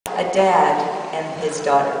a dad and his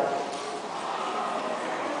daughter.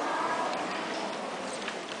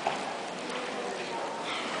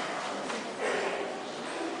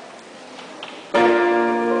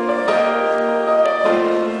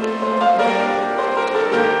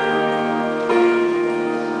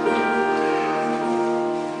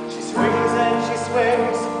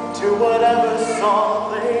 To whatever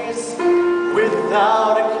song plays,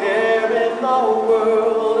 without a care in the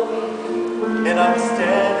world. And I'm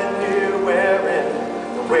standing here wearing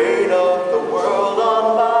the weight of the world on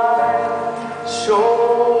my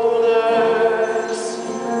shoulders.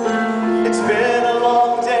 It's been a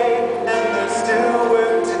long day and there's still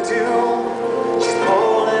work to do. She's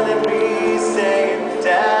pulling at me saying,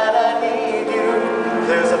 Dad, I need you.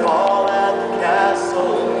 There's a ball at the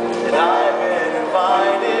castle and I've been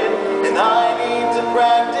invited, and I need to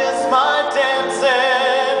practice my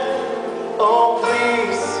dancing. Oh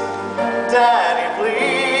please, Daddy,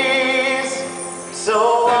 please. So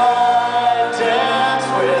I dance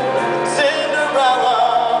with Cinderella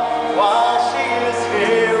while she is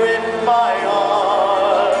here in my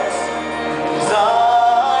arms. 'Cause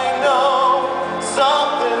I know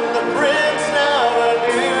something the prince never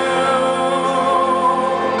knew.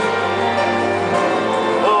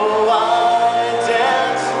 Oh, I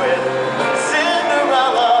dance with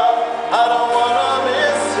Cinderella. I don't wanna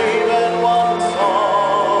miss even one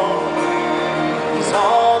song. 'Cause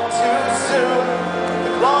all too soon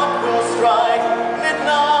the clock will strike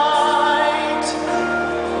midnight,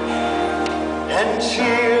 and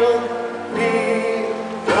she'll be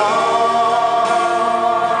gone.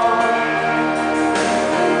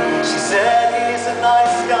 She said he's a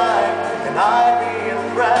nice guy and I'd be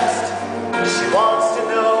impressed. She wants to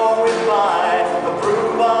know if I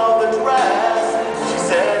approve of the dress. She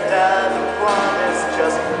said, Dad, the prom is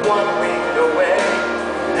just 1 week away,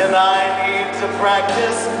 and I need to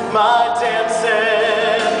practice my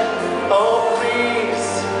dancing. Oh please,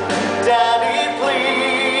 Daddy,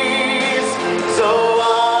 please. So I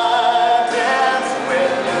dance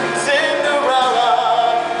with Cinderella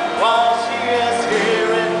while she is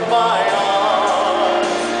here in my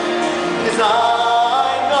arms. 'Cause I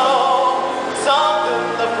know something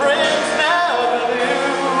the prince never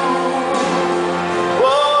knew.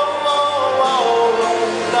 Whoa, whoa, whoa.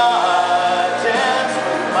 I dance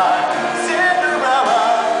with my Cinderella.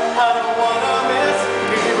 I don't wanna miss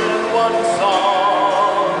even one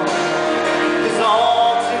song. 'Cause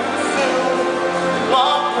all too soon the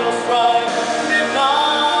clock will strike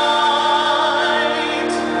midnight,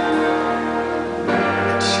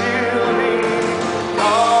 and she'll be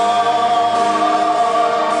gone.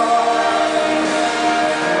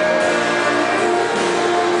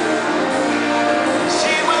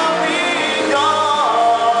 She will be gone.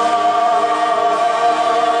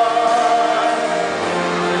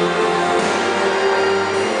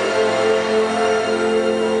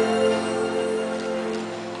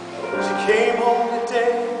 She came home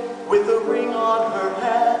today with a ring on her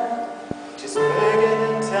hand, just begging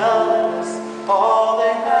and telling us all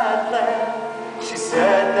they had planned. She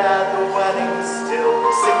said that the wedding's still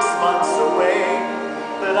 6 months away,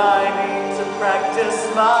 but I need to practice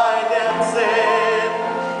my dancing.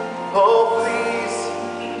 Oh please,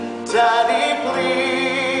 Daddy,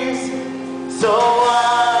 please. So I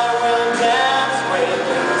will dance with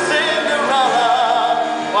Cinderella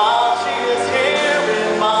while she is here in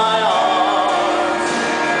my arms.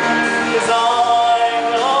 'Cause I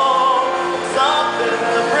know something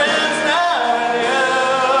the prince never knew.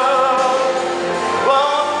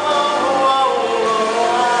 Whoa, whoa, whoa,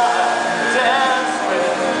 whoa. I dance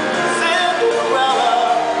with Cinderella.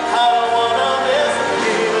 I don't wanna miss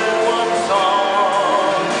even one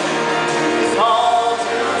song. 'Cause all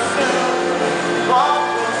too soon the clock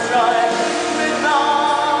will strike midnight,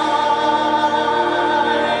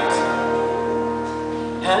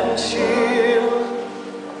 and she'll